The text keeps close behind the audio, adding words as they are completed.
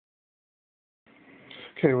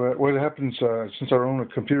Okay, what happens, since I own a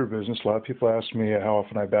computer business, a lot of people ask me how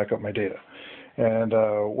often I back up my data. And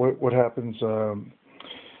what happens,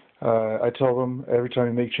 I tell them every time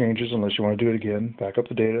you make changes, unless you want to do it again, back up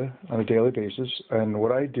the data on a daily basis. And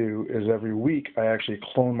what I do is every week I actually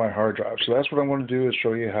clone my hard drive. So that's what I'm going to do, is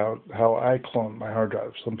show you how I clone my hard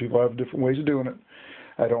drive. Some people have different ways of doing it.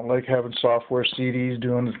 I don't like having software CDs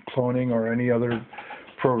doing cloning or any other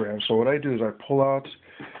program. So what I do is I pull out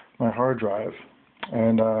my hard drive,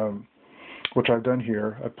 and which I've done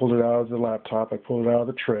here. I pulled it out of the laptop. I pulled it out of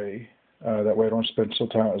the tray. That way I don't spend so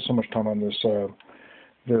much time on this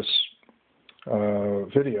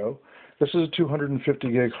video. This is a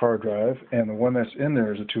 250 gig hard drive, and the one that's in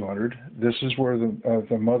there is a 200. This is where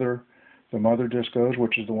the mother disk goes,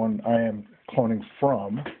 which is the one I am cloning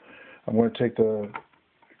from. I'm going to take the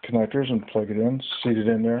connectors and plug it in, seat it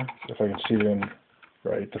in there, if I can seat it in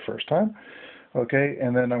right the first time. Okay,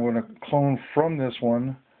 and then I'm going to clone from this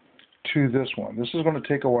one to this one. This is going to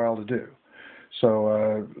take a while to do.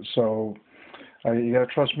 So you got to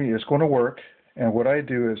trust me, it's going to work. And what I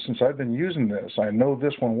do is, since I've been using this, I know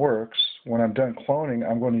this one works. When I'm done cloning,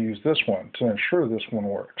 I'm going to use this one to ensure this one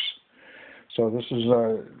works. So this is,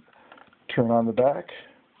 turn on the back.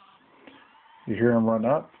 You hear them run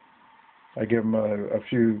up. I give them a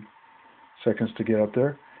few seconds to get up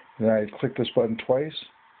there. Then I click this button twice,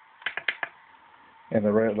 and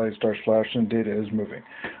the red light starts flashing, data is moving.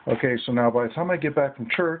 Okay, so now by the time I get back from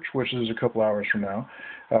church, which is a couple hours from now,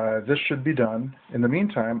 this should be done. In the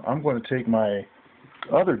meantime, I'm going to take my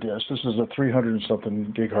other disk. This is a 300 and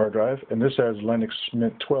something gig hard drive, and this has Linux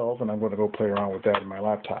Mint 12, and I'm going to go play around with that in my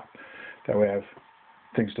laptop. That way I have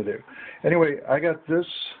things to do. Anyway, I got this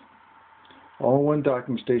all-in-one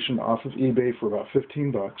docking station off of eBay for about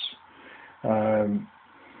 15 bucks.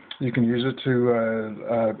 You can use it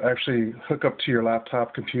to actually hook up to your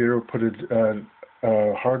laptop computer, put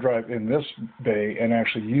a hard drive in this bay, and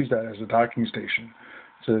actually use that as a docking station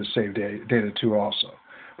to save data too also.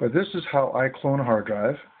 But this is how I clone a hard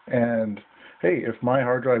drive, and hey, if my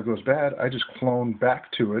hard drive goes bad, I just clone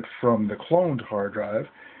back to it from the cloned hard drive,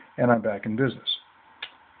 and I'm back in business.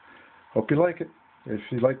 Hope you like it. If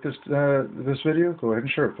you like this video, go ahead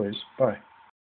and share it, please. Bye.